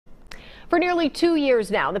For nearly 2 years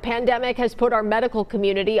now, the pandemic has put our medical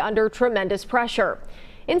community under tremendous pressure.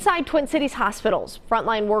 Inside Twin Cities hospitals,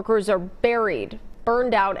 frontline workers are buried,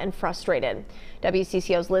 burned out, and frustrated.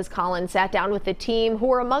 WCCO's Liz Collins sat down with the team, who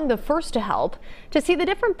were among the first to help, to see the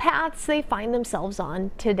different paths they find themselves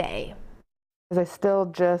on today. I still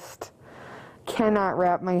just cannot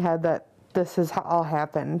wrap my head that this has all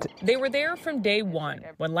happened. They were there from day one,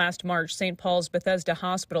 when last March St. Paul's Bethesda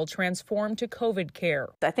Hospital transformed to COVID care.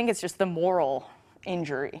 I think it's just the moral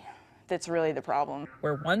injury that's really the problem.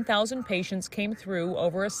 Where 1,000 patients came through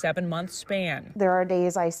over a 7-month span. There are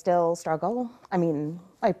days I still struggle. I mean,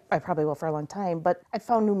 I probably will for a long time, but I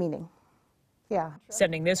found new meaning. Yeah.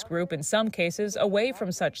 Sending this group, in some cases, away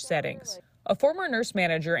from such settings. A former nurse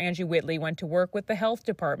manager, Angie Whitley, went to work with the health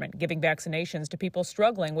department, giving vaccinations to people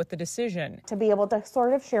struggling with the decision. To be able to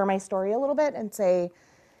sort of share my story a little bit and say,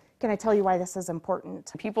 can I tell you why this is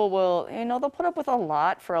important? People will, they'll put up with a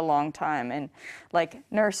lot for a long time. And like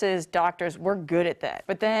nurses, doctors, we're good at that.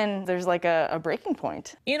 But then there's like a breaking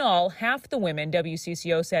point. In all, half the women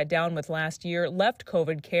WCCO sat down with last year left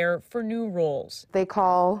COVID care for new roles. They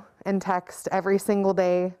call and text every single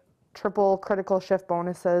day, triple critical shift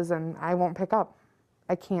bonuses, and I won't pick up.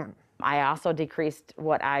 I can't. I also decreased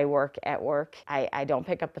what I work at work. I don't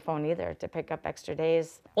pick up the phone either to pick up extra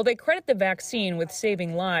days. While they credit the vaccine with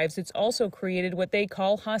saving lives, it's also created what they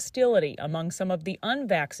call hostility among some of the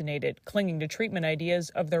unvaccinated, clinging to treatment ideas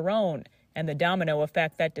of their own, and the domino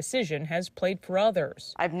effect that decision has played for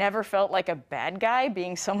others. I've never felt like a bad guy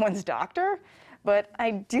being someone's doctor, but I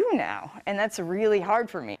do now, and that's really hard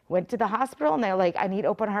for me. Went to the hospital and they're like, I need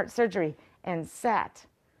open heart surgery, and sat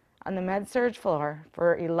on the med-surg floor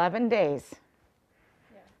for 11 days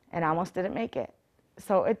and almost didn't make it.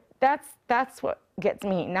 So that's what gets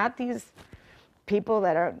me, not these people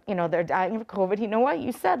that are, they're dying of COVID. You know what?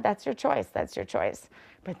 You said that's your choice. That's your choice.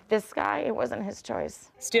 But this guy, it wasn't his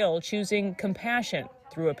choice. Still choosing compassion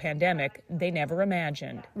through a pandemic they never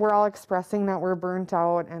imagined. We're all expressing that we're burnt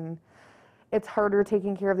out and it's harder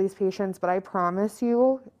taking care of these patients, but I promise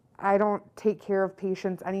you, I don't take care of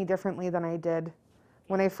patients any differently than I did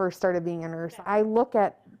when I first started being a nurse. I look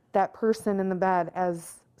at that person in the bed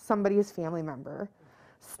as somebody's family member,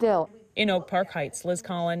 still. In Oak Park Heights, Liz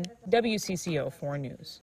Collins, WCCO 4 News.